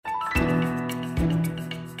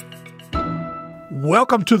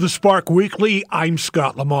Welcome to the Spark Weekly. I'm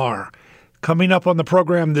Scott Lamar. Coming up on the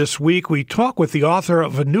program this week, we talk with the author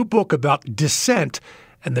of a new book about dissent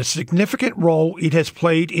and the significant role it has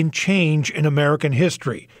played in change in American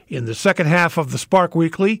history. In the second half of the Spark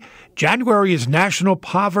Weekly, January is National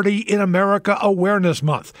Poverty in America Awareness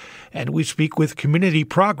Month, and we speak with community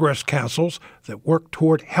progress councils that work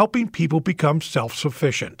toward helping people become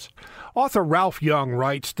self-sufficient. Author Ralph Young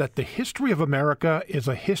writes that the history of America is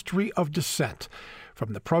a history of dissent,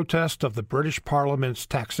 from the protest of the British Parliament's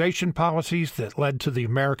taxation policies that led to the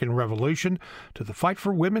American Revolution, to the fight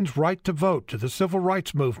for women's right to vote, to the Civil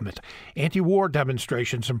Rights Movement, anti-war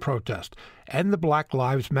demonstrations and protests, and the Black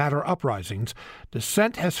Lives Matter uprisings.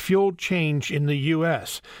 Dissent has fueled change in the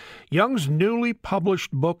U.S. Young's newly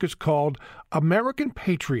published book is called American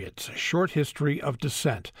Patriots, A Short History of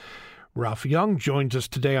Dissent. Ralph Young joins us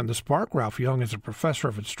today on The Spark. Ralph Young is a professor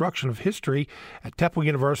of instruction of history at Temple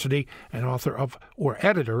University and author of, or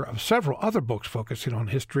editor of, several other books focusing on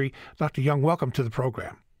history. Dr. Young, welcome to the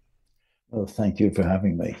program. Well, thank you for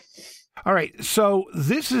having me. All right, so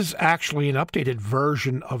this is actually an updated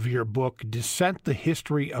version of your book, Dissent, the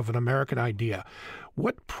History of an American Idea.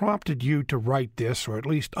 What prompted you to write this, or at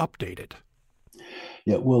least update it?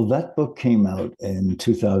 Yeah, well, that book came out in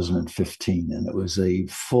 2015, and it was a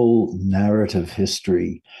full narrative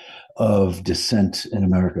history of dissent in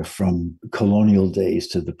America from colonial days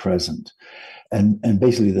to the present. And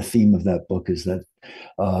basically the theme of that book is that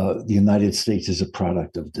the United States is a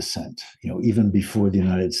product of dissent. You know, even before the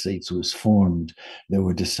United States was formed, there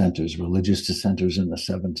were dissenters, religious dissenters in the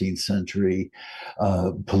 17th century,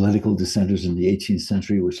 political dissenters in the 18th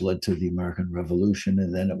century, which led to the American Revolution,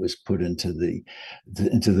 and then it was put into the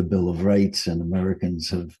Bill of Rights, and Americans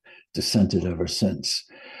have dissented ever since.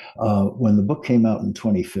 When the book came out in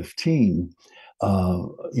 2015,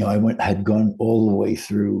 I had gone all the way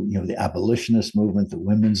through, the abolitionist movement, the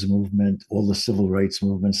women's movement, all the civil rights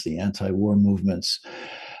movements, the anti-war movements.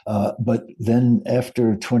 But then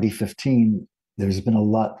after 2015, there's been a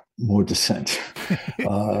lot more dissent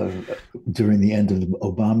during the end of the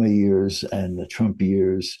Obama years and the Trump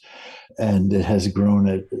years, and it has grown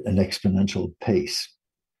at an exponential pace.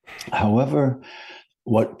 However,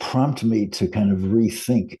 what prompted me to kind of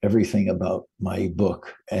rethink everything about my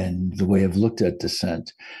book and the way I've looked at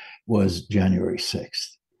dissent was January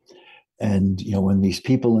 6th. And, when these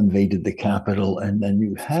people invaded the Capitol, and then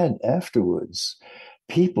you had afterwards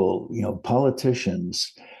people,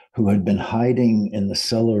 politicians who had been hiding in the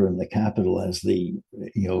cellar in the Capitol as the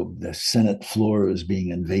Senate floor was being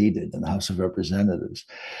invaded in the House of Representatives,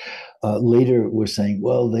 later were saying,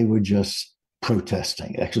 well, they were just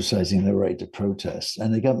protesting, exercising their right to protest.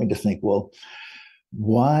 And it got me to think, well,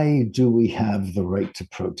 why do we have the right to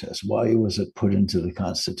protest? Why was it put into the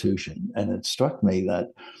Constitution? And it struck me that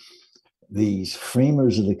these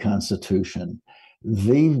framers of the Constitution,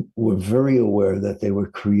 they were very aware that they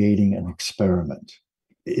were creating an experiment.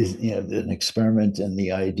 An experiment in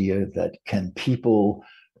the idea that, can people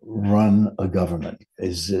run a government?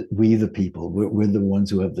 Is it we the people? We're the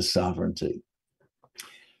ones who have the sovereignty.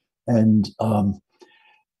 And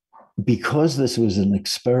because this was an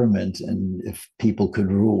experiment, and if people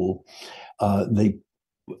could rule, they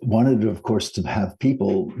wanted, of course, to have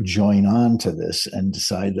people join on to this and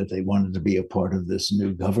decide that they wanted to be a part of this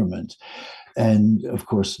new government. And of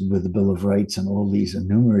course, with the Bill of Rights and all these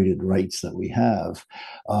enumerated rights that we have,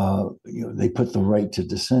 they put the right to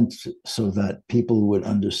dissent so that people would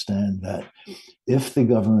understand that if the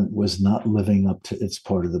government was not living up to its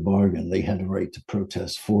part of the bargain, they had a right to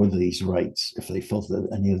protest for these rights if they felt that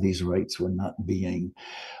any of these rights were not being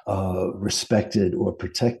respected or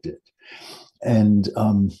protected. And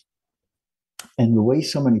the way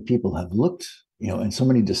so many people have looked, and so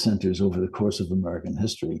many dissenters over the course of American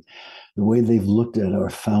history, the way they've looked at our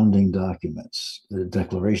founding documents, the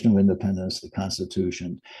Declaration of Independence, the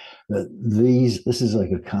Constitution, that this is like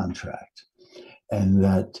a contract, and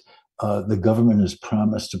that the government has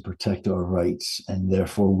promised to protect our rights, and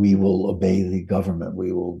therefore we will obey the government.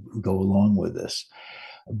 We will go along with this.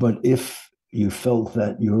 But if you felt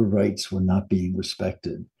that your rights were not being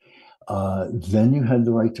respected, then you had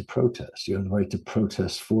the right to protest. You had the right to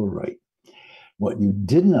protest for right. What you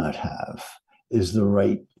did not have is the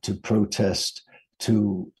right to protest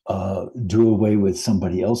to do away with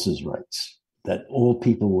somebody else's rights, that all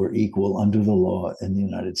people were equal under the law in the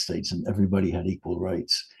United States and everybody had equal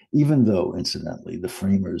rights, even though, incidentally, the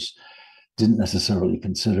framers didn't necessarily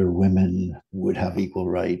consider women would have equal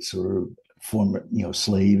rights, or former,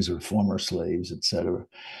 slaves or former slaves, etc.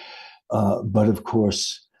 But of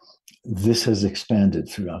course, this has expanded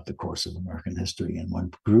throughout the course of American history. And when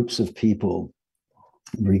groups of people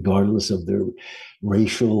regardless of their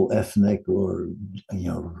racial, ethnic, or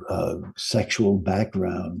sexual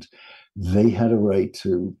background. They had a right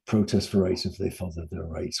to protest for rights if they felt that their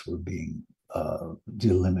rights were being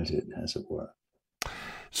delimited, as it were.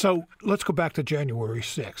 So let's go back to January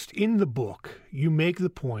 6th. In the book, you make the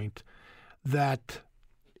point that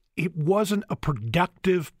it wasn't a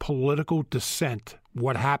productive political dissent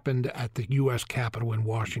what happened at the U.S. Capitol in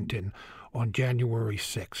Washington on January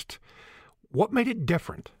 6th. What made it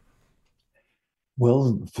different?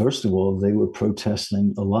 Well, first of all, they were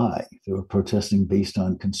protesting a lie. They were protesting based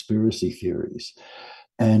on conspiracy theories.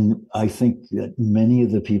 And I think that many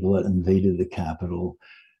of the people that invaded the Capitol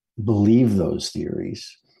believed those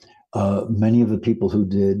theories. Many of the people who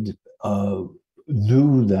did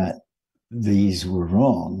knew that these were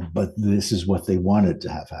wrong, but this is what they wanted to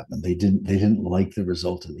have happen. They didn't like the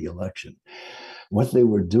result of the election. What they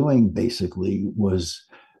were doing basically was,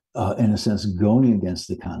 in a sense, going against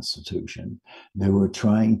the Constitution. They were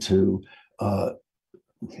trying to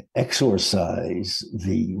exorcise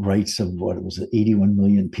the rights of what was it, 81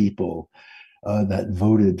 million people that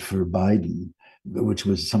voted for Biden, which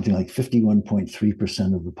was something like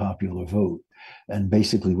 51.3% of the popular vote. And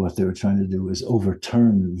basically what they were trying to do is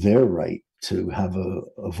overturn their right to have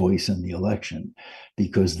a voice in the election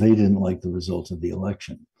because they didn't like the result of the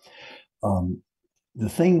election. The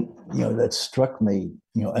thing, that struck me,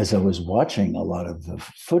 as I was watching a lot of the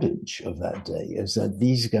footage of that day is that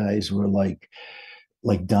these guys were like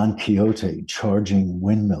Don Quixote charging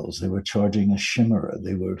windmills. They were charging a chimera.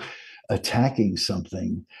 They were attacking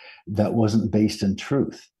something that wasn't based in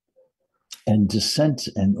truth. And dissent,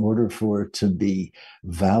 in order for it to be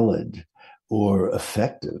valid or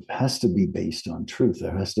effective, has to be based on truth.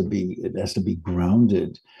 It has to be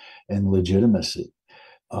grounded in legitimacy.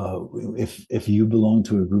 If you belong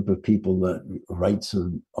to a group of people that rights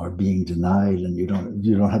are being denied and you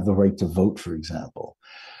don't have the right to vote, for example,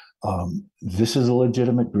 this is a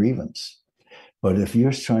legitimate grievance. But if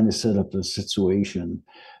you're trying to set up a situation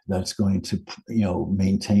that's going to,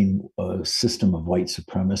 maintain a system of white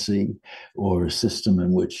supremacy or a system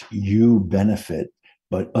in which you benefit,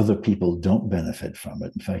 but other people don't benefit from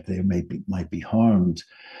it. In fact, they might be harmed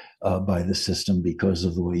by the system because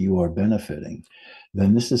of the way you are benefiting,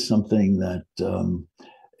 then this is something that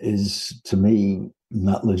is, to me,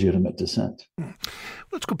 not legitimate dissent.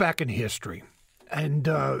 Let's go back in history. And,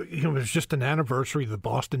 it was just an anniversary of the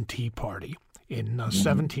Boston Tea Party in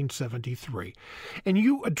 1773. And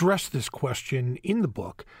you address this question in the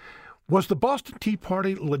book. Was the Boston Tea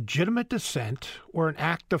Party legitimate dissent or an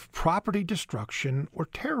act of property destruction or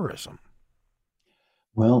terrorism?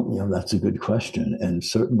 Well, that's a good question. And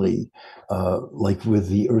certainly, like with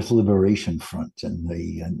the Earth Liberation Front in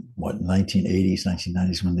the 1980s,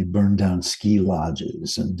 1990s, when they burned down ski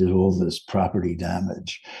lodges and did all this property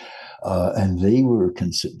damage, and they're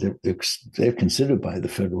considered by the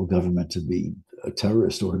federal government to be a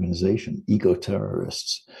terrorist organization,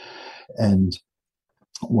 eco-terrorists. And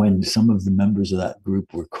when some of the members of that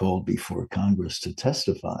group were called before Congress to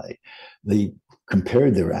testify, they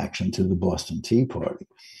compared their action to the Boston Tea Party,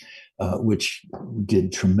 which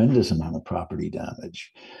did tremendous amount of property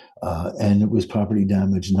damage. And it was property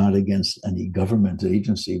damage not against any government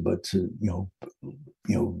agency, but to,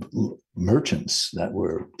 merchants that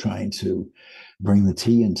were trying to bring the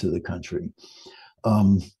tea into the country.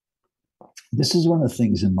 This is one of the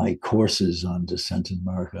things in my courses on dissent in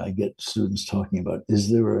America. I get students talking about,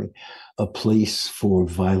 is there a place for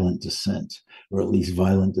violent dissent, or at least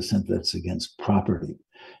violent dissent that's against property,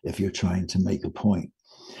 if you're trying to make a point?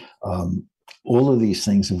 All of these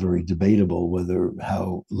things are very debatable,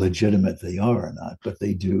 how legitimate they are or not, but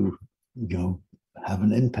they do, have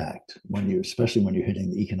an impact especially when you're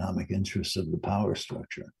hitting the economic interests of the power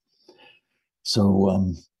structure.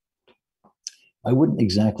 So I wouldn't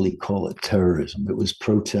exactly call it terrorism. It was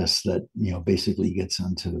protest that, basically gets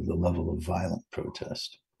onto the level of violent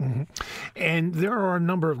protest. Mm-hmm. And there are a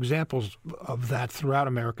number of examples of that throughout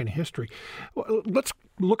American history. Well, let's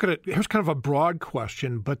look at it. Here's kind of a broad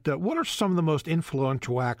question, but what are some of the most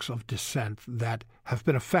influential acts of dissent that have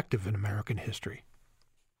been effective in American history?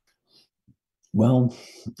 Well,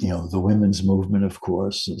 the women's movement, of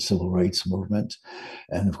course, the civil rights movement.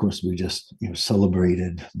 And of course, we just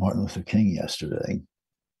celebrated Martin Luther King yesterday.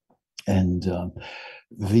 And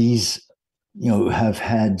these, have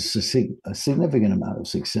had a significant amount of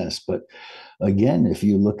success. But again, if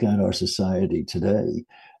you look at our society today,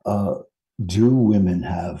 do women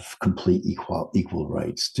have complete equal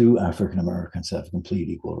rights? Do African Americans have complete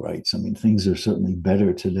equal rights? I mean, things are certainly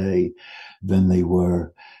better today than they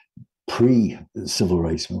were pre-civil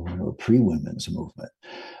rights movement or pre-women's movement.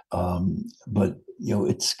 But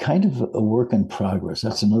it's kind of a work in progress.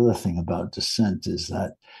 That's another thing about dissent, is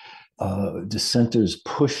that dissenters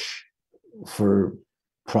push for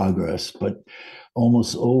progress, but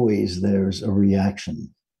almost always there's a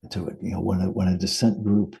reaction to it. When a dissent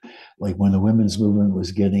group, like when the women's movement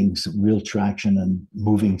was getting some real traction and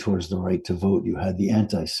moving towards the right to vote, you had the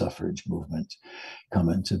anti-suffrage movement come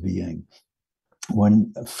into being.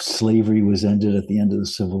 When slavery was ended at the end of the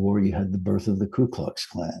Civil War, you had the birth of the Ku Klux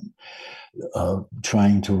Klan,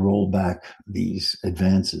 trying to roll back these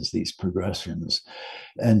advances, these progressions.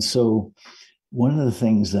 And so one of the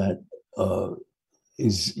things that I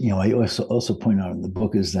also point out in the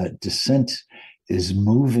book, is that dissent is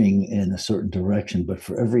moving in a certain direction, but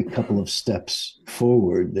for every couple of steps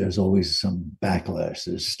forward, there's always some backlash.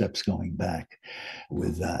 There's steps going back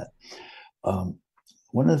with that.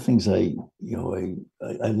 One of the things I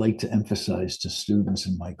like to emphasize to students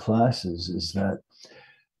in my classes is that,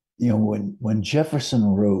 when Jefferson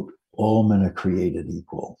wrote "All men are created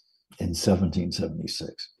equal" in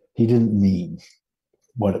 1776, he didn't mean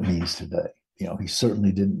what it means today. He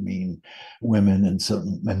certainly didn't mean women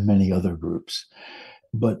and many other groups.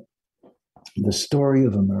 But the story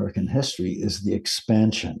of American history is the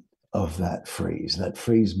expansion of that phrase. That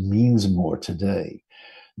phrase means more today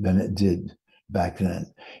than it did back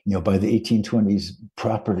then. By the 1820s,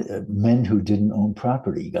 men who didn't own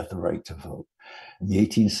property got the right to vote. In the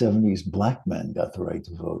 1870s, Black men got the right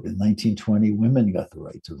to vote. In 1920, women got the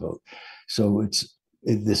right to vote. So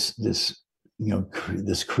this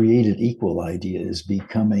created equal idea is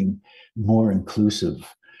becoming more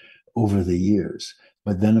inclusive over the years.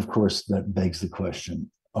 But then, of course, that begs the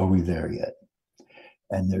question, are we there yet?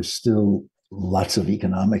 And there's still lots of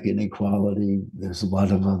economic inequality. There's a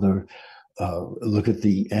lot of other, look at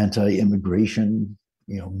the anti-immigration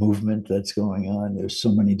movement that's going on. There's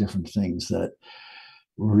so many different things that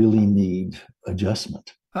really need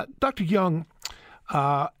adjustment. Dr. Young,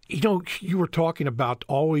 you were talking about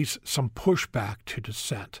always some pushback to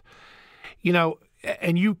dissent,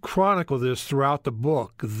 and you chronicle this throughout the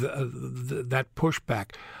book, that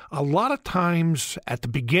pushback. A lot of times at the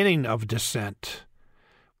beginning of dissent,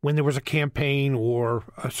 when there was a campaign or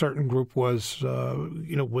a certain group was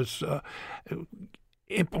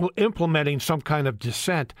implementing some kind of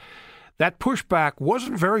dissent, that pushback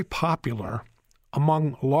wasn't very popular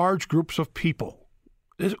among large groups of people.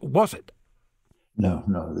 Was it? No.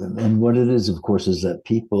 And what it is, of course, is that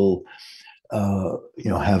people,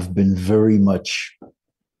 have been very much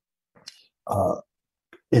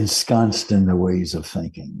ensconced in their ways of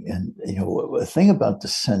thinking. And, a thing about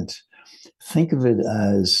dissent, think of it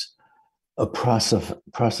as a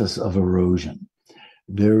process of erosion.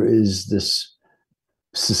 There is this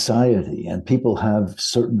society, and people have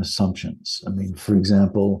certain assumptions. I mean, for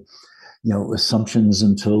example, assumptions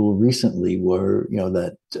until recently were,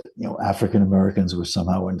 that, African Americans were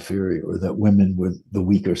somehow inferior, or that women were the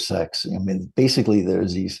weaker sex. I mean, basically,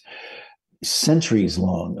 there's these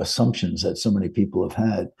centuries-long assumptions that so many people have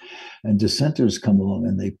had, and dissenters come along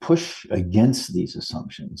and they push against these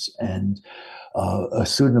assumptions. And a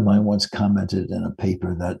student of mine once commented in a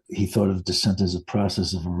paper that he thought of dissent as a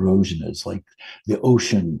process of erosion. It's like the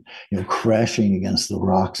ocean, crashing against the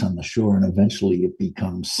rocks on the shore, and eventually it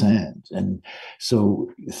becomes sand. And so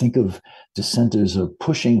think of dissenters are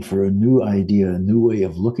pushing for a new idea, a new way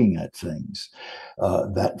of looking at things,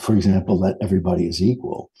 that, for example, that everybody is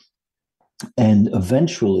equal. And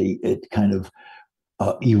eventually it kind of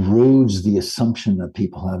erodes the assumption that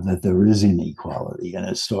people have that there is inequality,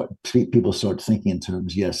 and people start thinking in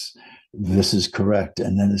terms, yes, this is correct,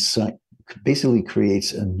 and then it basically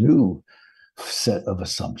creates a new set of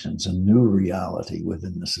assumptions, a new reality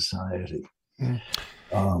within the society.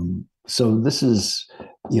 So this is,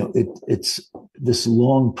 it's this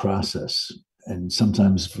long process, and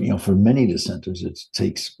sometimes, for many dissenters, it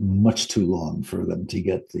takes much too long for them to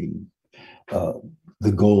get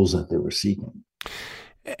the goals that they were seeking.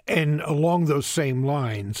 And along those same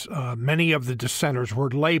lines, many of the dissenters were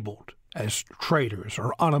labeled as traitors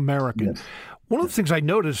or un-American. Yes. One of the things I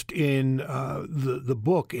noticed in the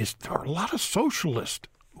book is there are a lot of socialists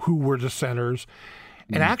who were dissenters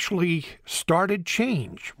and actually started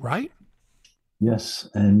change, right? Yes,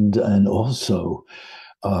 and also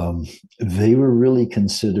they were really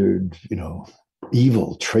considered,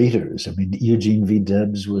 evil traitors. I mean, Eugene V.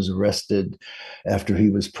 Debs was arrested after he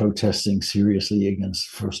was protesting seriously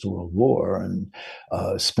against the First World War, and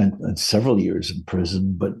spent several years in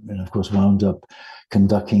prison, and of course wound up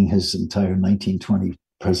conducting his entire 1920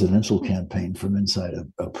 presidential campaign from inside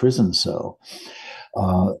a prison cell.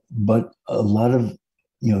 But a lot of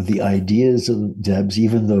the ideas of Debs,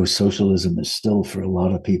 even though socialism is still for a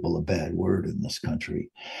lot of people a bad word in this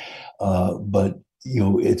country, but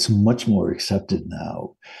it's much more accepted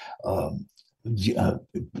now.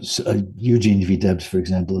 Eugene V. Debs, for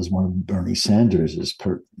example, is one of Bernie Sanders'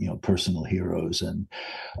 personal heroes, and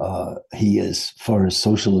he, as far as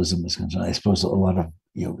socialism is concerned, I suppose a lot of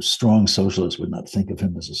strong socialists would not think of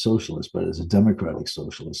him as a socialist, but as a democratic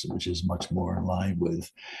socialist, which is much more in line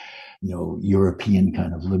with European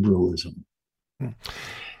kind of liberalism.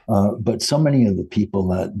 But so many of the people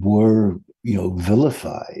that were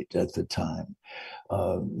vilified at the time,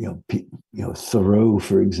 Thoreau,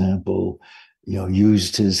 for example,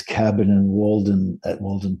 used his cabin in Walden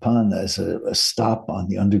Pond as a stop on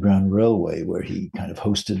the Underground Railway, where he kind of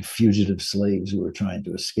hosted fugitive slaves who were trying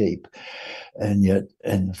to escape.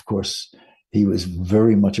 And of course, he was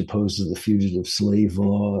very much opposed to the fugitive slave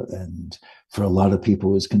law, and for a lot of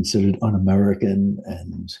people was considered un-American.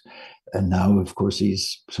 And now, of course,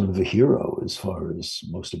 he's sort of a hero as far as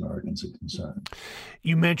most Americans are concerned.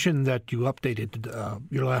 You mentioned that you updated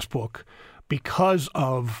your last book because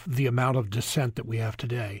of the amount of dissent that we have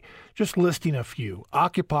today. Just listing a few: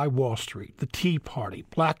 Occupy Wall Street, the Tea Party,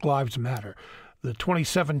 Black Lives Matter, the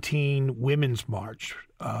 2017 Women's March,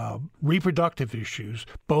 reproductive issues,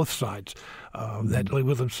 both sides that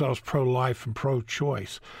label themselves pro-life and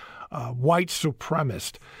pro-choice, white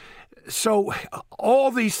supremacist. So all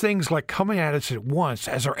these things like coming at us at once.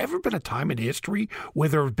 Has there ever been a time in history where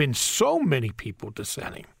there have been so many people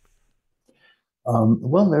dissenting?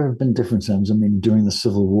 Well, there have been different times. I mean, during the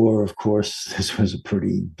Civil War, of course, this was a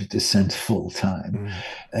pretty dissentful time.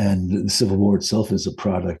 And the Civil War itself is a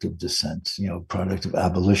product of dissent, product of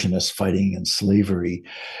abolitionists fighting against slavery,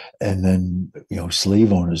 and then,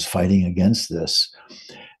 slave owners fighting against this.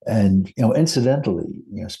 And, incidentally,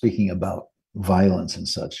 speaking about violence and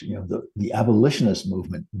such, the abolitionist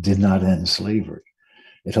movement did not end slavery.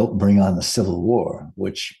 It helped bring on the Civil War,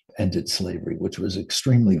 which ended slavery, which was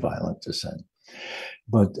extremely violent dissent.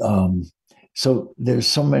 But so there's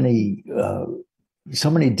so many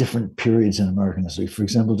different periods in American history. For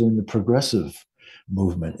example, during the progressive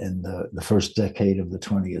movement in the first decade of the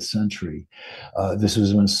 20th century, this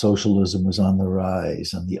was when socialism was on the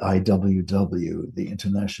rise, and the IWW, the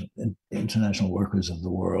International Workers of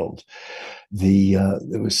the World,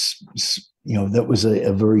 that was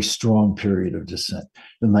a very strong period of dissent.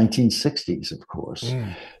 The 1960s, of course,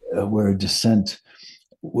 where dissent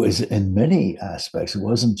was in many aspects. It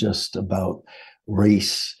wasn't just about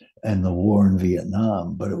race and the war in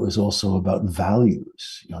Vietnam, but it was also about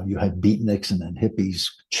values. You had beatniks and then hippies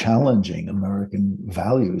challenging American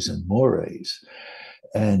values and mores.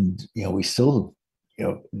 And, we still,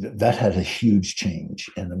 that had a huge change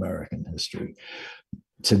in American history.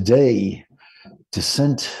 Today,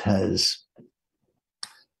 dissent has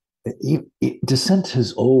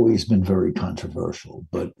always been very controversial,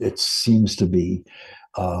 but it seems to be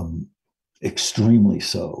extremely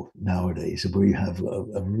so nowadays, where you have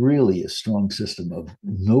a really strong system of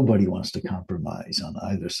nobody wants to compromise on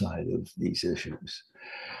either side of these issues.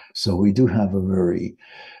 So we do have a very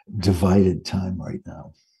divided time right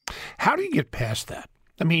now. How do you get past that?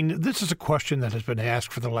 I mean, this is a question that has been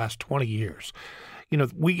asked for the last 20 years.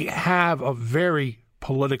 We have a very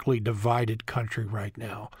politically divided country right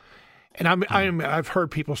now. And I've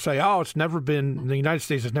heard people say, the United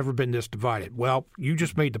States has never been this divided. Well, you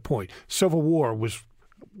just made the point. Civil War we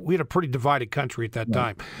had a pretty divided country at that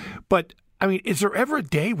time. But, I mean, is there ever a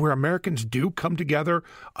day where Americans do come together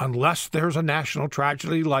unless there's a national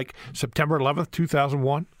tragedy like September 11th,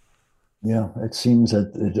 2001? Yeah, it seems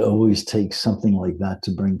that it always takes something like that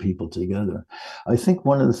to bring people together. I think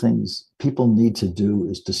one of the things people need to do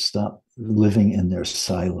is to stop living in their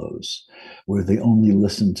silos, where they only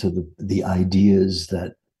listen to the ideas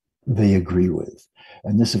that they agree with.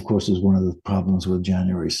 And this, of course, is one of the problems with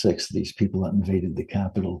January 6th. These people that invaded the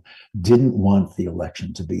Capitol didn't want the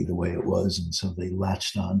election to be the way it was, and so they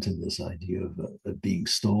latched on to this idea of it being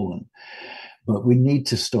stolen. But we need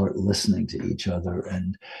to start listening to each other.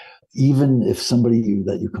 And even if somebody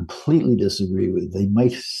that you completely disagree with, they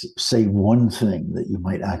might say one thing that you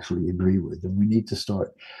might actually agree with. And we need to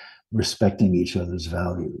start respecting each other's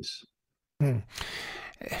values.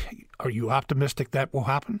 Are you optimistic that will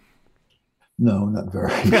happen? No, not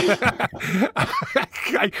very.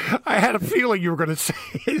 I had a feeling you were going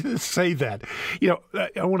to say that.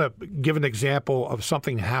 I want to give an example of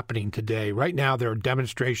something happening today. Right now, there are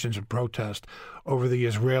demonstrations and protests over the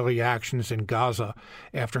Israeli actions in Gaza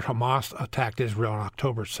after Hamas attacked Israel on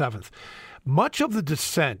October 7th. Much of the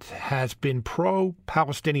dissent has been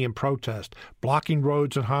pro-Palestinian protest, blocking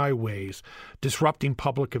roads and highways, disrupting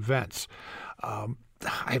public events.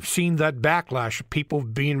 I've seen that backlash of people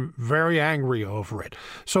being very angry over it.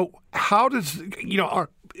 So how does,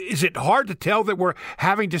 is it hard to tell that we're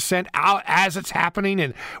having dissent out as it's happening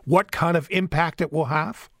and what kind of impact it will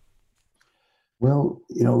have? Well,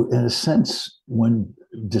 in a sense, when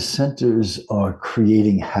dissenters are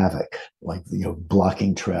creating havoc, like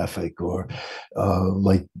blocking traffic, or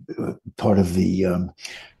part of the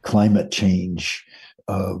climate change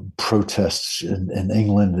protests in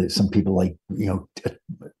England, some people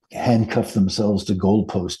handcuff themselves to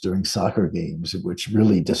goalposts during soccer games, which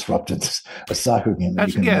really disrupted a soccer game.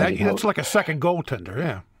 It's like a second goaltender.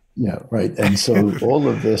 Yeah. Yeah, right. And so all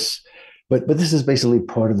of this. But this is basically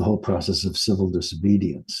part of the whole process of civil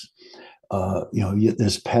disobedience.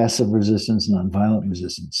 There's passive resistance, nonviolent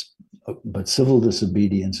resistance, but civil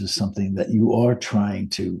disobedience is something that you are trying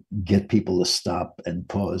to get people to stop and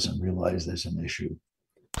pause and realize there's an issue.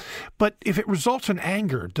 But if it results in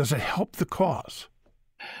anger, does it help the cause?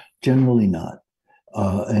 Generally not.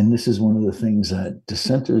 And this is one of the things that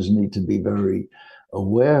dissenters need to be very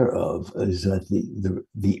aware of, is that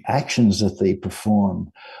the actions that they perform,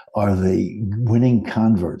 are they winning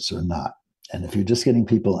converts or not? And if you're just getting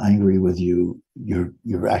people angry with you,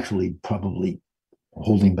 you're actually probably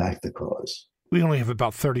holding back the cause. We only have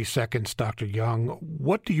about 30 seconds, Dr. Young.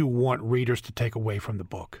 What do you want readers to take away from the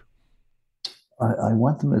book? I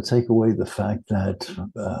want them to take away the fact that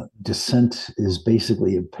dissent is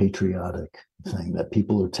basically a patriotic thing, that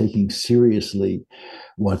people are taking seriously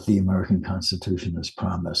what the American Constitution has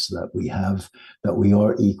promised, that we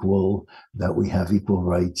are equal, that we have equal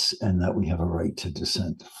rights, and that we have a right to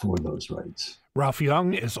dissent for those rights. Ralph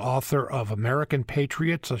Young is author of American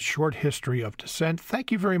Patriots, A Short History of Dissent.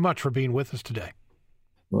 Thank you very much for being with us today.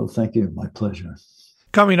 Well, thank you. My pleasure.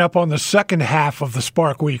 Coming up on the second half of the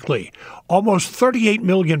Spark Weekly, almost 38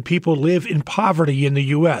 million people live in poverty in the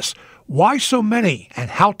U.S. Why so many, and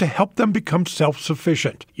how to help them become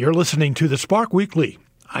self-sufficient? You're listening to the Spark Weekly.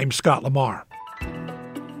 I'm Scott Lamar.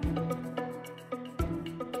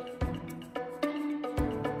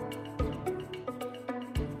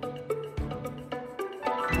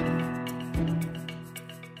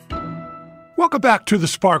 Welcome back to the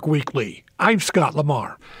Spark Weekly. I'm Scott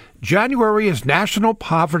Lamar. January is National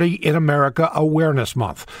Poverty in America Awareness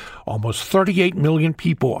Month. Almost 38 million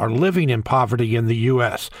people are living in poverty in the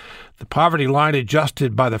U.S. The poverty line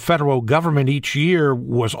adjusted by the federal government each year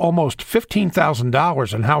was almost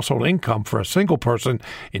 $15,000 in household income for a single person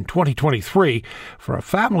in 2023. For a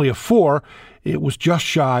family of four, it was just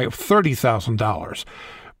shy of $30,000.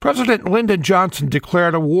 President Lyndon Johnson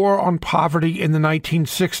declared a war on poverty in the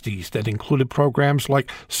 1960s that included programs like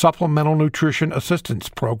Supplemental Nutrition Assistance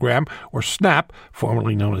Program, or SNAP,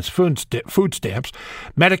 formerly known as food stamps,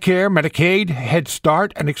 Medicare, Medicaid, Head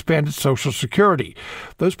Start, and expanded Social Security.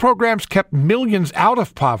 Those programs kept millions out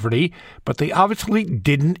of poverty, but they obviously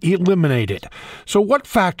didn't eliminate it. So what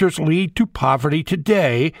factors lead to poverty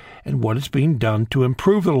today, and what is being done to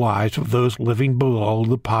improve the lives of those living below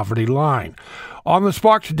the poverty line? On the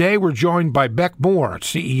Spark today, we're joined by Beck Moore,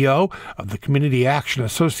 CEO of the Community Action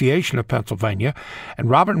Association of Pennsylvania, and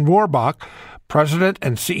Robin Rohrbach, President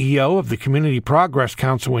and CEO of the Community Progress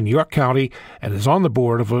Council in York County, and is on the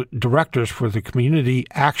board of directors for the Community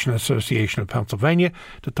Action Association of Pennsylvania,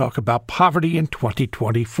 to talk about poverty in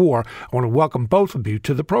 2024. I want to welcome both of you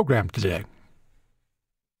to the program today.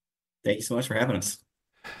 Thank you so much for having us.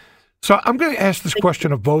 So I'm going to ask this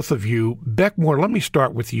question of both of you. Beck Moore, let me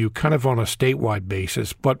start with you kind of on a statewide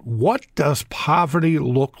basis, but what does poverty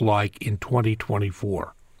look like in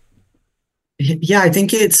 2024? Yeah, I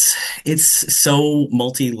think it's so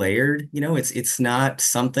multi-layered. It's not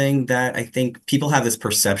something that I think people have this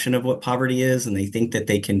perception of what poverty is, and they think that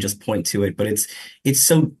they can just point to it, but it's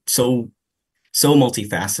so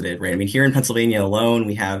multifaceted, right? I mean, here in Pennsylvania alone,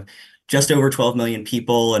 we have just over 12 million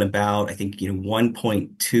people, and about, I think,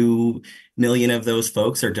 1.2 million of those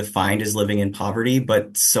folks are defined as living in poverty.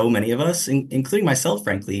 But so many of us, including myself,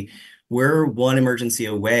 frankly, we're one emergency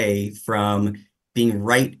away from being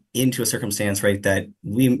right into a circumstance, right, that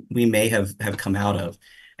we may have come out of.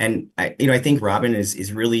 And I think Robin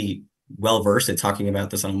is really well versed at talking about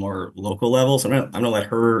this on a more local level. So I'm gonna let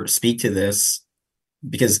her speak to this,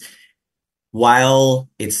 because while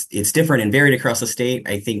it's different and varied across the state,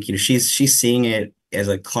 I think she's seeing it as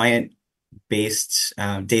a client-based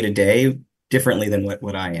day to day differently than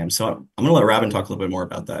what I am. So I'm going to let Robin talk a little bit more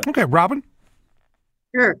about that. Okay, Robin.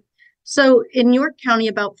 Sure. So in York County,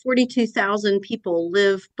 about 42,000 people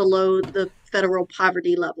live below the federal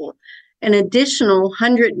poverty level. An additional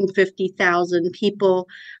 150,000 people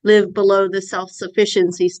live below the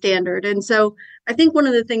self-sufficiency standard. And so I think one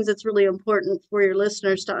of the things that's really important for your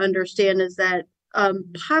listeners to understand is that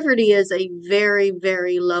poverty is a very,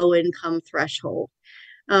 very low income threshold.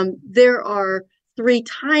 There are 3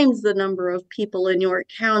 times the number of people in York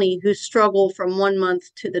County who struggle from one month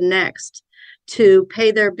to the next to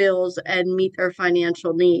pay their bills and meet their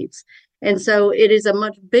financial needs. And so it is a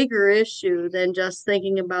much bigger issue than just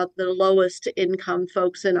thinking about the lowest income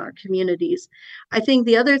folks in our communities. I think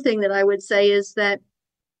the other thing that I would say is that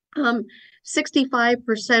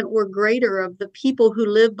 65% or greater of the people who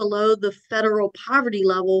live below the federal poverty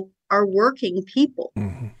level are working people.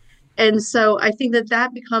 Mm-hmm. And so I think that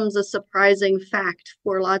that becomes a surprising fact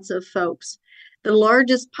for lots of folks. The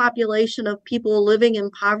largest population of people living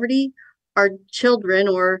in poverty are children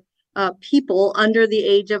or people under the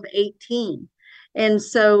age of 18. And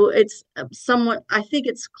so it's somewhat, I think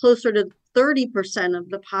it's closer to 30% of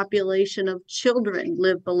the population of children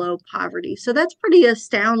live below poverty. So that's pretty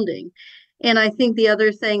astounding. And I think the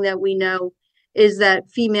other thing that we know is that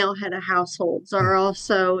female head of households are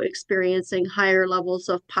also experiencing higher levels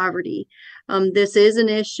of poverty. This is an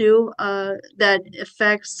issue that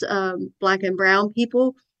affects Black and Brown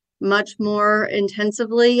people much more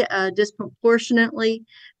intensively, disproportionately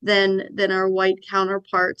than our white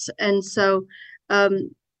counterparts. And so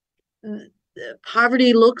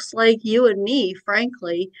poverty looks like you and me,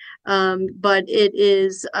 frankly, but it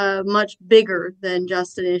is much bigger than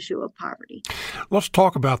just an issue of poverty. Let's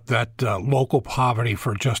talk about that local poverty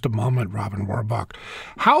for just a moment, Robin Warbach.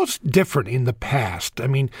 How's different in the past? I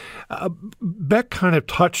mean, Beck kind of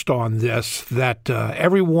touched on this, that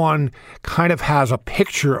everyone kind of has a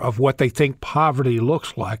picture of what they think poverty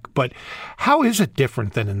looks like, but how is it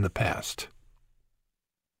different than in the past?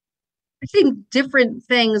 I think different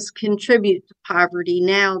things contribute to poverty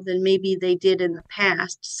now than maybe they did in the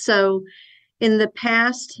past. So in the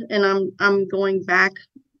past, and I'm going back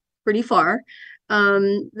pretty far,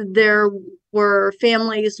 there were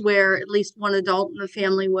families where at least one adult in the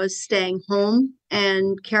family was staying home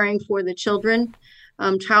and caring for the children.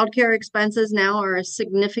 Childcare expenses now are a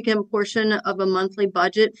significant portion of a monthly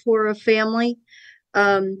budget for a family.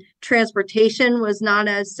 Transportation was not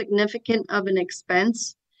as significant of an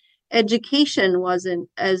expense. Education wasn't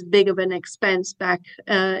as big of an expense back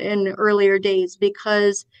in earlier days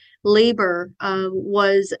because labor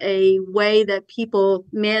was a way that people,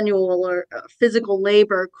 manual or physical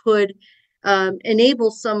labor, could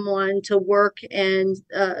enable someone to work and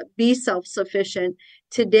be self-sufficient.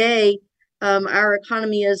 Today, our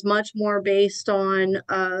economy is much more based on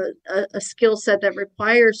a skill set that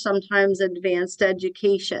requires sometimes advanced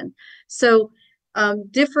education. So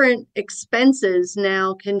different expenses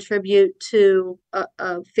now contribute to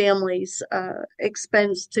a family's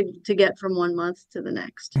expense to get from one month to the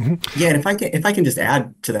next. Mm-hmm. Yeah, and if I can just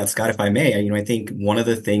add to that, Scott, if I may, I think one of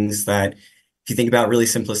the things that, if you think about really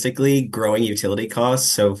simplistically, growing utility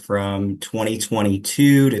costs. So from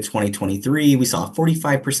 2022 to 2023, we saw a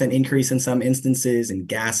 45% increase in some instances in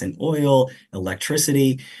gas and oil,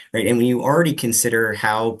 electricity, right? And when you already consider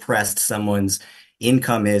how pressed someone's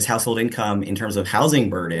income is, household income in terms of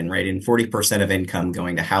housing burden, right? And 40% of income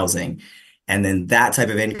going to housing. And then that type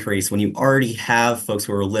of increase, when you already have folks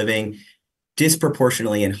who are living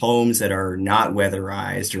disproportionately in homes that are not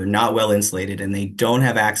weatherized or not well insulated, and they don't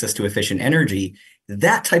have access to efficient energy,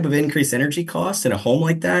 that type of increased energy cost in a home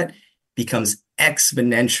like that becomes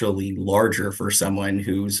exponentially larger for someone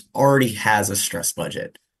who's already has a stress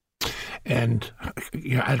budget. And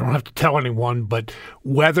I don't have to tell anyone, but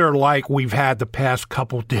weather like we've had the past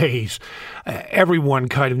couple of days, everyone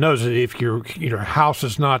kind of knows that if your house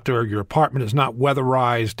is not, or your apartment is not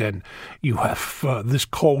weatherized, and you have this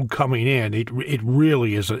cold coming in, it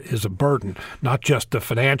really is a burden, not just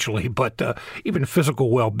financially, but even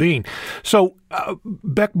physical well-being. So,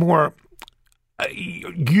 Beck Moore,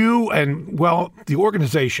 you and, the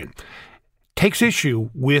organization takes issue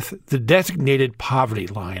with the designated poverty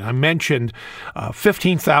line. I mentioned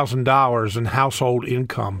 $15,000 in household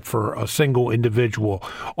income for a single individual,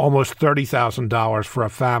 almost $30,000 for a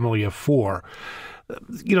family of 4.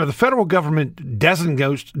 The federal government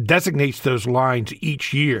designates those lines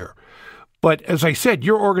each year. But as I said,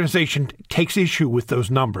 your organization takes issue with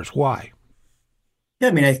those numbers. Why?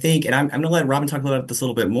 Yeah, I think, and I'm going to let Robin talk about this a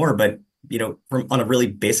little bit more, but, on a really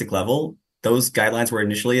basic level, those guidelines were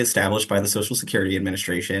initially established by the Social Security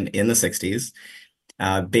Administration in the 60s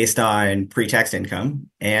based on pre-tax income.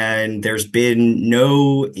 And there's been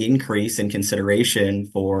no increase in consideration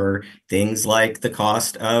for things like the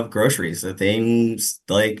cost of groceries, the things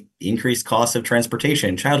like increased costs of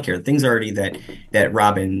transportation, childcare, things already that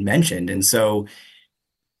Robin mentioned. And so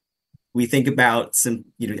we think about some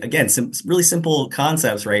really simple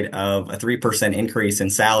concepts, right, of a 3% increase in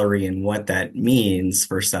salary and what that means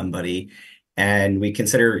for somebody. And we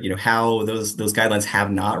consider, how those guidelines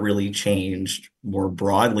have not really changed more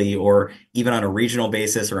broadly or even on a regional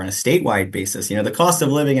basis or on a statewide basis. The cost of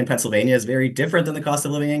living in Pennsylvania is very different than the cost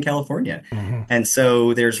of living in California. Mm-hmm. And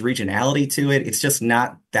so there's regionality to it. It's just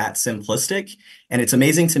not that simplistic. And it's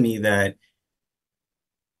amazing to me that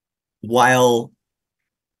while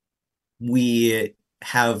we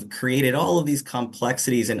have created all of these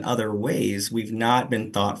complexities in other ways, we've not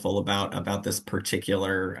been thoughtful about this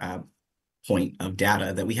particular point of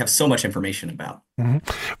data that we have so much information about.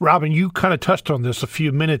 Mm-hmm. Robin, you kind of touched on this a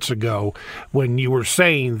few minutes ago when you were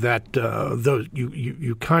saying that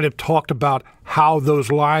you kind of talked about how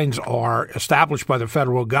those lines are established by the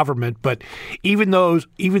federal government, but even those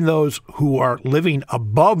who are living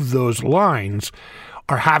above those lines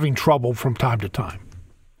are having trouble from time to time.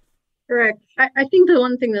 Correct. I think the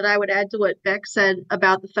one thing that I would add to what Beck said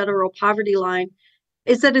about the federal poverty line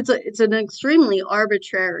is that it's an extremely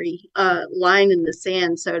arbitrary line in the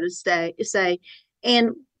sand, so to say, and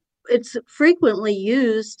it's frequently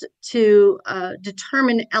used to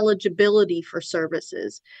determine eligibility for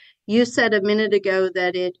services. You said a minute ago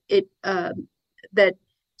that that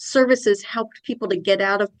services helped people to get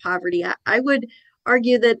out of poverty. I would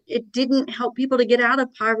argue that it didn't help people to get out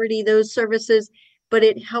of poverty, those services, but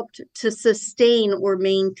it helped to sustain or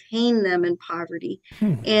maintain them in poverty.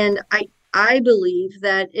 And I believe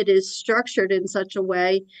that it is structured in such a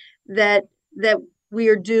way that we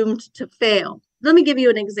are doomed to fail. Let me give you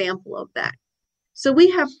an example of that. So we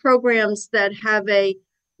have programs that have a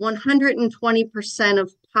 120%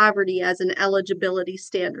 of poverty as an eligibility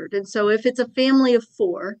standard. And so if it's a family of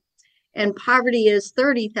four and poverty is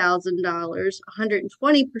 $30,000,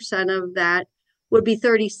 120% of that would be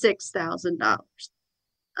 $36,000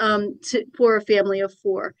 for a family of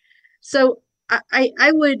four. So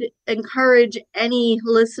I would encourage any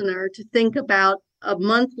listener to think about a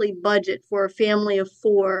monthly budget for a family of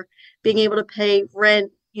four, being able to pay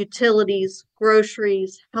rent, utilities,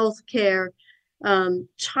 groceries, healthcare,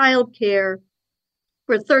 childcare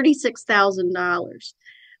for $36,000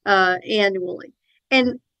 annually.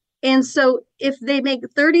 And so if they make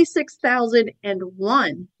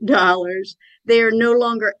 $36,001, they are no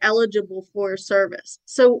longer eligible for a service.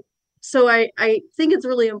 So I think it's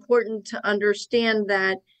really important to understand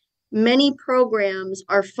that many programs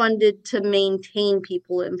are funded to maintain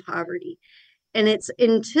people in poverty. And it's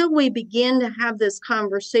until we begin to have this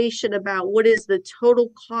conversation about what is the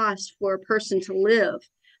total cost for a person to live,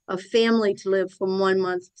 a family to live from 1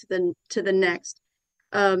 month to the next,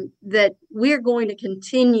 that we're going to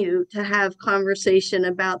continue to have conversation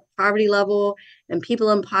about poverty level and people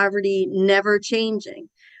in poverty never changing.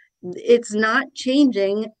 It's not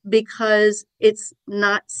changing because it's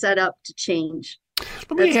not set up to change.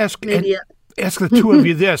 Let me ask the two of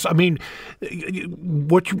you this. I mean,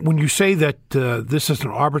 when you say that this is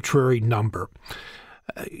an arbitrary number,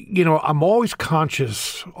 I'm always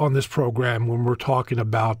conscious on this program when we're talking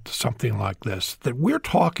about something like this, that we're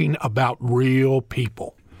talking about real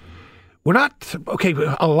people. We're not,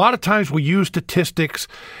 a lot of times we use statistics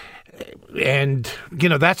and,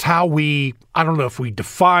 that's how I don't know if we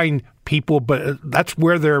define people, but that's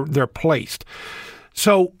where they're placed.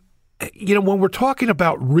 So, when we're talking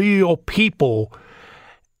about real people,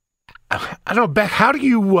 I don't know, Beck, how do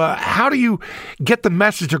you get the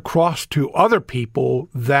message across to other people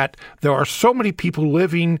that there are so many people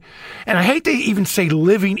living, and I hate to even say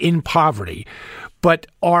living in poverty, but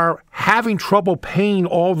are having trouble paying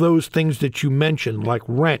all those things that you mentioned, like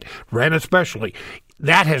rent especially.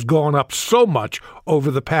 That has gone up so much over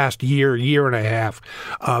the past year and a half.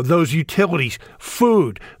 Those utilities,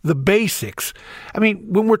 food, the basics. I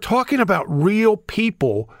mean, when we're talking about real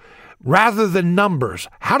people rather than numbers,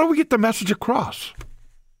 how do we get the message across?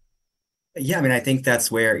 Yeah, I mean, I think that's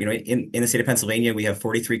where, in the state of Pennsylvania, we have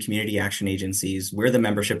 43 community action agencies. We're the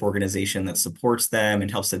membership organization that supports them and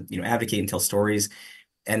helps to, advocate and tell stories.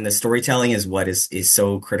 And the storytelling is what is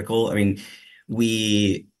so critical. I mean,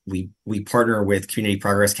 we partner with Community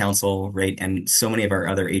Progress Council, right, and so many of our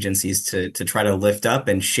other agencies to try to lift up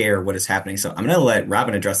and share what is happening. So I'm going to let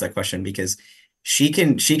Robin address that question because she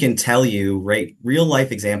can tell you, right, real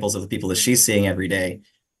life examples of the people that she's seeing every day.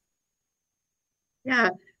 Yeah,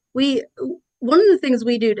 one of the things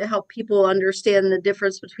we do to help people understand the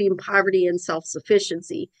difference between poverty and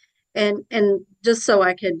self-sufficiency, and just so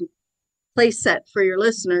I can place that for your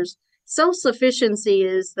listeners, self-sufficiency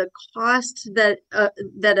is the cost that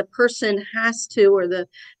a person has to, or the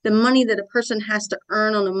money that a person has to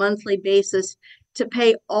earn on a monthly basis to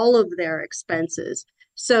pay all of their expenses.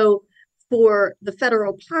 So for the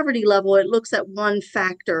federal poverty level, it looks at one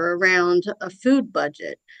factor around a food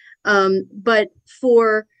budget. But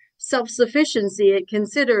for self-sufficiency, it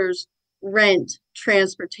considers rent,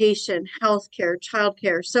 transportation, healthcare,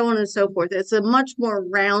 childcare, so on and so forth. It's a much more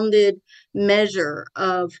rounded measure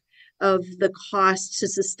of the cost to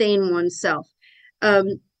sustain oneself.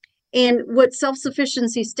 And what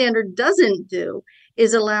self-sufficiency standard doesn't do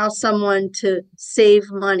is allow someone to save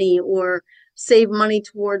money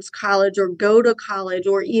towards college or go to college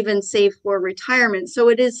or even save for retirement. So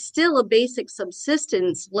it is still a basic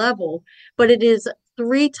subsistence level, but it is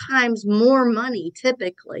 3 times more money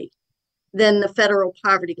typically than the federal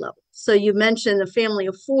poverty level. So you mentioned a family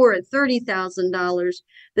of 4 at $30,000.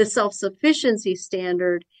 The self-sufficiency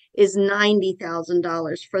standard is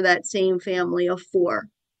 $90,000 for that same family of 4.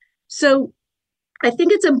 So I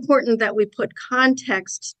think it's important that we put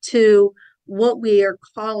context to what we are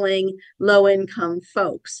calling low-income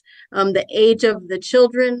folks. The age of the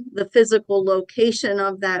children, the physical location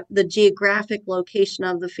of that, the geographic location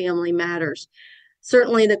of the family matters.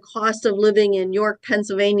 Certainly the cost of living in York,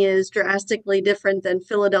 Pennsylvania is drastically different than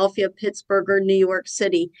Philadelphia, Pittsburgh, or New York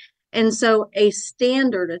City. And so a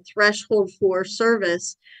threshold for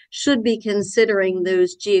service should be considering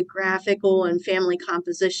those geographical and family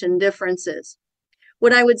composition differences.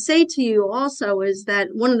 What I would say to you also is that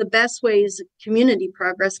one of the best ways Community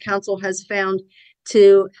Progress Council has found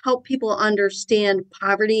to help people understand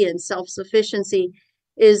poverty and self-sufficiency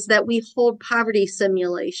is that we hold poverty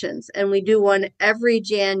simulations, and we do one every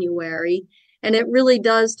January. And it really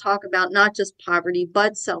does talk about not just poverty,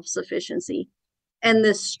 but self-sufficiency and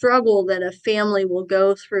the struggle that a family will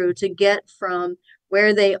go through to get from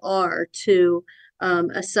where they are to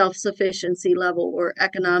a self-sufficiency level or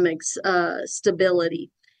economic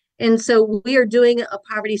stability. And so we are doing a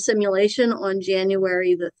poverty simulation on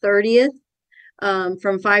January the 30th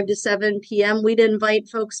from 5 to 7 p.m. We'd invite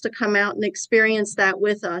folks to come out and experience that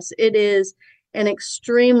with us. It is an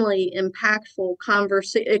extremely impactful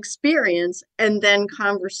experience and then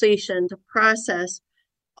conversation to process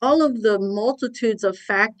all of the multitudes of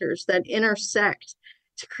factors that intersect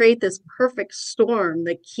to create this perfect storm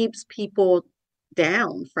that keeps people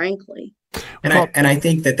down, frankly. And I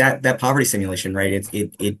think that poverty simulation, right?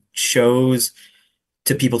 It shows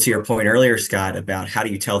to people, to your point earlier, Scott, about how do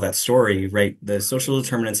you tell that story, right? The social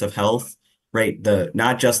determinants of health, right?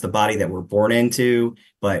 Not just the body that we're born into,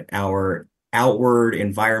 but our outward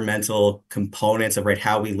environmental components of, right,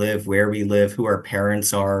 how we live, where we live, who our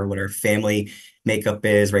parents are, what our family makeup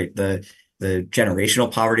is, right? The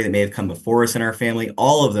generational poverty that may have come before us in our family,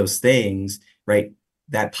 all of those things, right?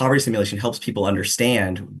 That poverty simulation helps people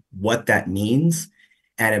understand what that means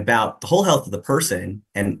and about the whole health of the person,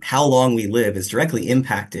 and how long we live is directly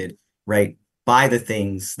impacted, right, by the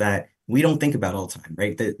things that we don't think about all the time,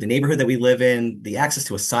 right? The neighborhood that we live in, the access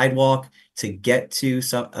to a sidewalk to get to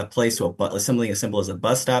a place, to something as simple as a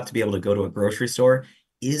bus stop, to be able to go to a grocery store.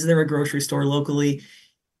 Is there a grocery store locally?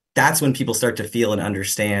 That's when people start to feel and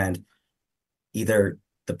understand either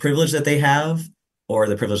the privilege that they have or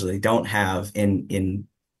the privilege that they don't have in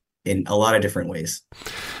a lot of different ways.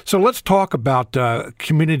 So let's talk about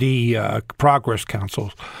Community Progress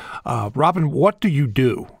Councils. Robin, what do you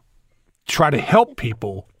do? Try to help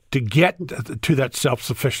people to get to that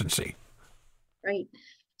self-sufficiency. Right.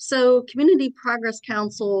 So Community Progress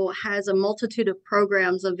Council has a multitude of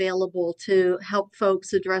programs available to help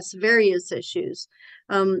folks address various issues.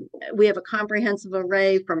 We have a comprehensive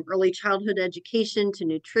array from early childhood education to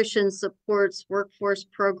nutrition supports, workforce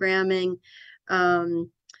programming, so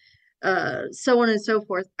on and so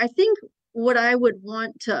forth. I think what I would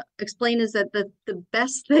want to explain is that the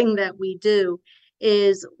best thing that we do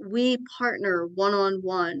is we partner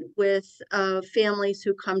one-on-one with families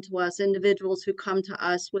who come to us, individuals who come to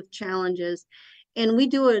us with challenges, and we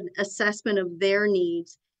do an assessment of their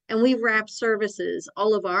needs, and we wrap services,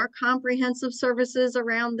 all of our comprehensive services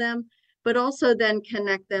around them, but also then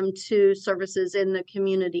connect them to services in the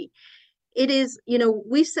community. It is,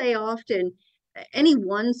 we say often, any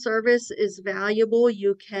one service is valuable.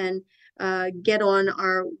 You can get on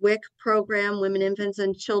our WIC program, Women, Infants,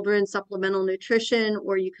 and Children Supplemental Nutrition,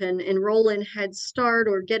 or you can enroll in Head Start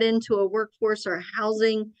or get into a workforce or a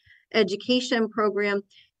housing education program.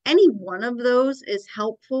 Any one of those is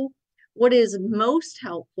helpful. What is most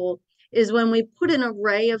helpful is when we put an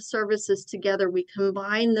array of services together, we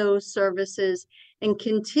combine those services and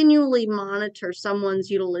continually monitor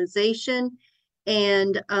someone's utilization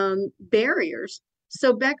and barriers.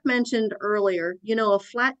 So Beck mentioned earlier, a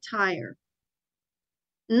flat tire,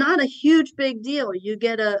 not a huge big deal. You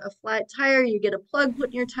get a flat tire, you get a plug put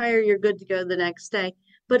in your tire, you're good to go the next day.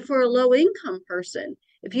 But for a low income person,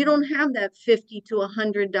 if you don't have that $50 to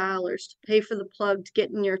 $100 to pay for the plug to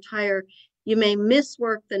get in your tire, you may miss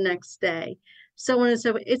work the next day. so on and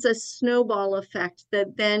so forth. It's a snowball effect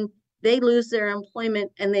that then they lose their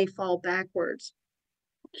employment and they fall backwards.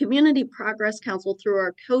 Community Progress Council, through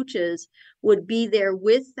our coaches, would be there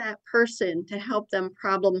with that person to help them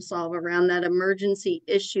problem solve around that emergency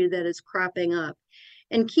issue that is cropping up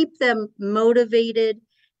and keep them motivated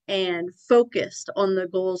and focused on the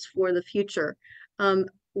goals for the future.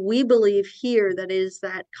 We believe here that is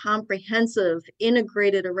that comprehensive,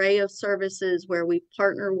 integrated array of services where we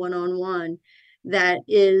partner one-on-one that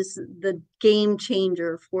is the game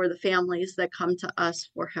changer for the families that come to us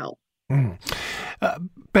for help.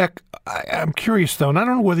 Beck, I'm curious, though, and I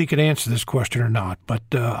don't know whether you can answer this question or not, but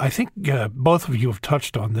I think both of you have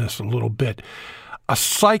touched on this a little bit. A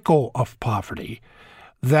cycle of poverty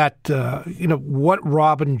that, what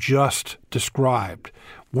Robin just described,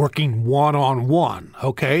 working one-on-one,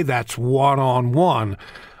 okay, that's one-on-one.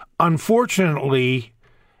 Unfortunately,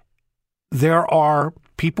 there are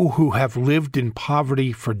people who have lived in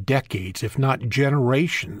poverty for decades, if not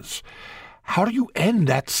generations. How do you end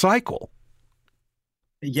that cycle?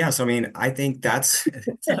 Yes, I mean, I think that's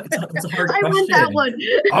a hard question. I want that one.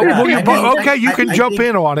 Okay, you can jump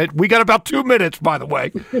in on it. We got about 2 minutes, by the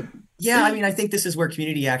way. Yeah, I mean, I think this is where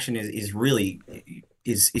community action is really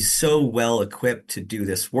so well equipped to do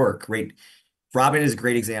this work, right? Robin is a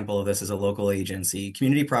great example of this as a local agency.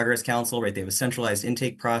 Community Progress Council, right? They have a centralized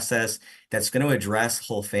intake process that's going to address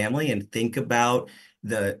whole family and think about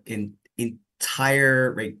the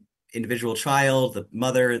entire, right, individual child, the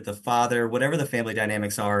mother, the father, whatever the family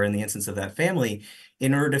dynamics are in the instance of that family,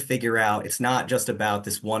 in order to figure out it's not just about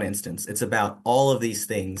this one instance. It's about all of these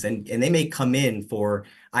things. And they may come in for,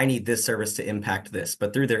 I need this service to impact this,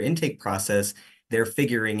 but through their intake process, they're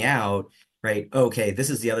figuring out, right, okay, this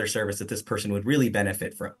is the other service that this person would really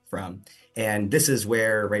benefit from. And this is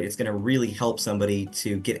where, right, it's going to really help somebody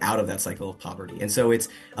to get out of that cycle of poverty. And so it's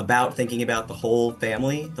about thinking about the whole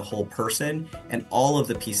family, the whole person, and all of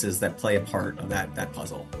the pieces that play a part of that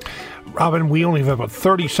puzzle. Robin, we only have about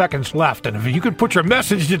 30 seconds left. And if you can put your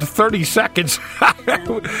message into 30 seconds,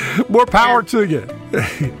 more power to you.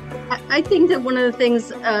 I think that one of the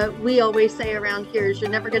things we always say around here is you're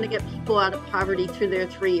never going to get people out of poverty through their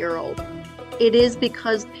 3-year-old. It is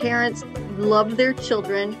because parents love their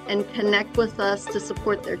children and connect with us to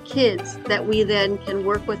support their kids that we then can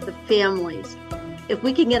work with the families. If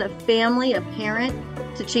we can get a family, a parent,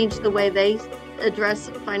 to change the way they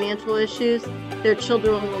address financial issues, their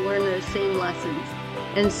children will learn those same lessons.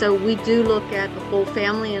 And so we do look at the whole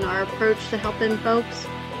family in our approach to helping folks,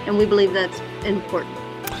 and we believe that's important.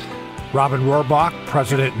 Robin Rohrbach,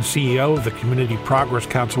 President and CEO of the Community Progress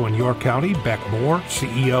Council in York County. Beck Moore,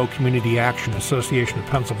 CEO, Community Action Association of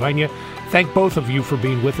Pennsylvania. Thank both of you for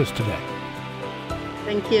being with us today.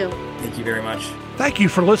 Thank you. Thank you very much. Thank you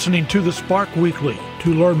for listening to the Spark Weekly.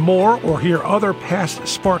 To learn more or hear other past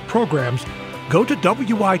Spark programs, go to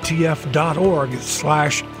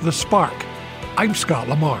witf.org/thespark. I'm Scott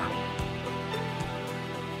Lamar.